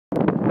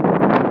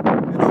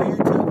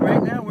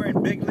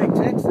Big Lake,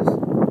 Texas.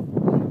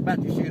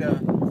 About to shoot a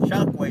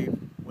Shockwave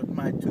with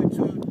my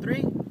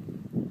 223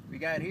 we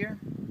got here.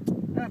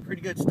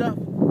 Pretty good stuff.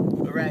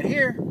 But right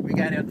here, we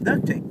got a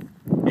duct tape.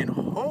 And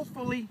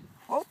hopefully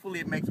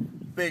it makes a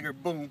bigger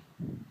boom.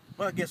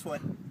 Well, guess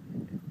what?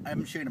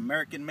 I'm shooting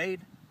American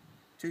made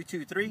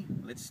 223.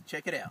 Let's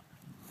check it out.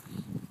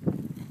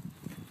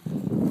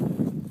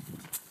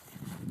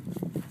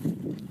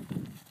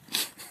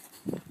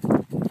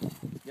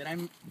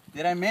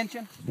 Did I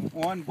mention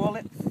one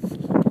bullet,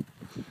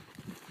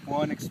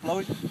 one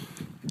explosion?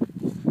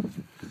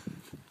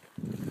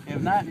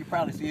 If not, you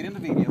probably see it in the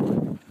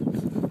video.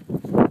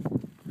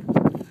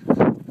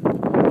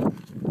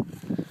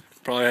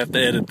 Probably have to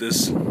edit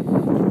this.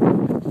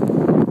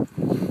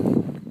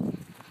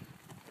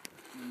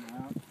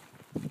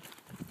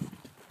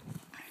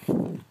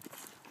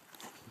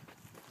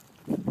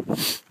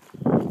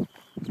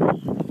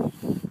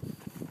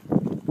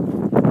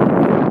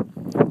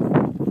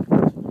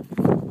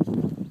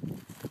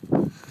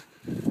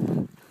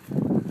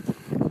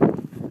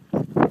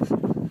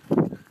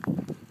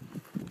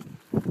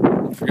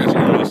 Forgot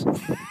yours.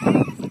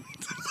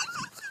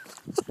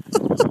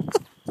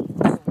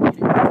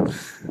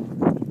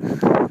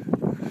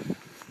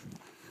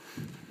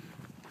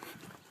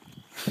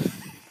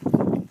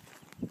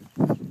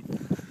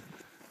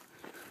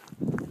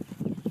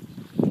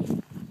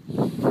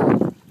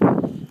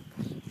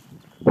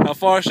 How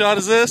far a shot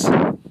is this?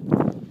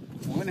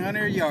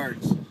 100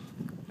 yards.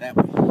 That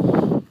way.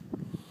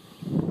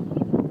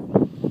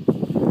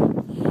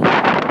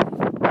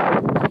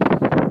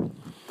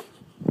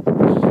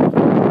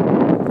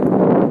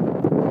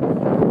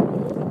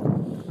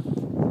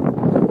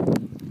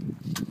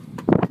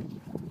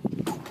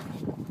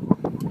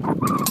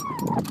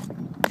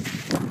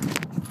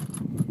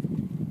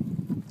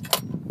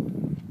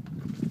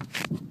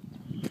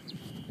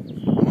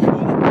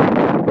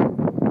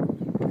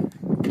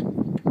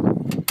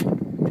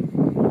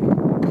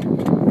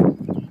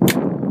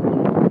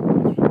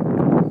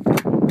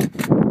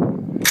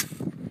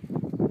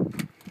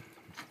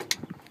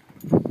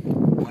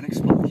 One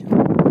explosion.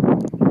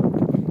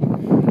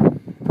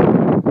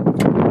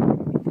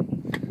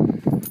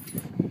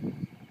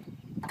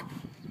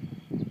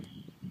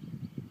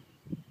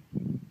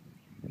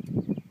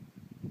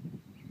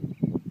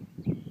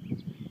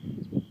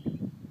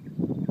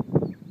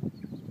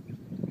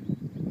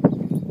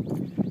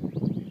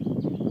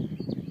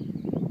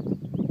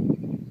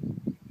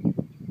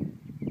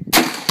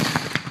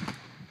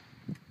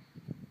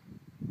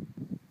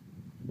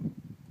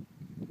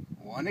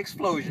 One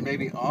explosion,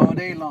 baby, all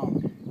day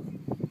long.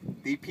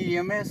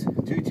 DPMS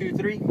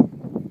 223.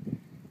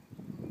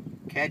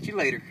 Catch you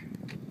later.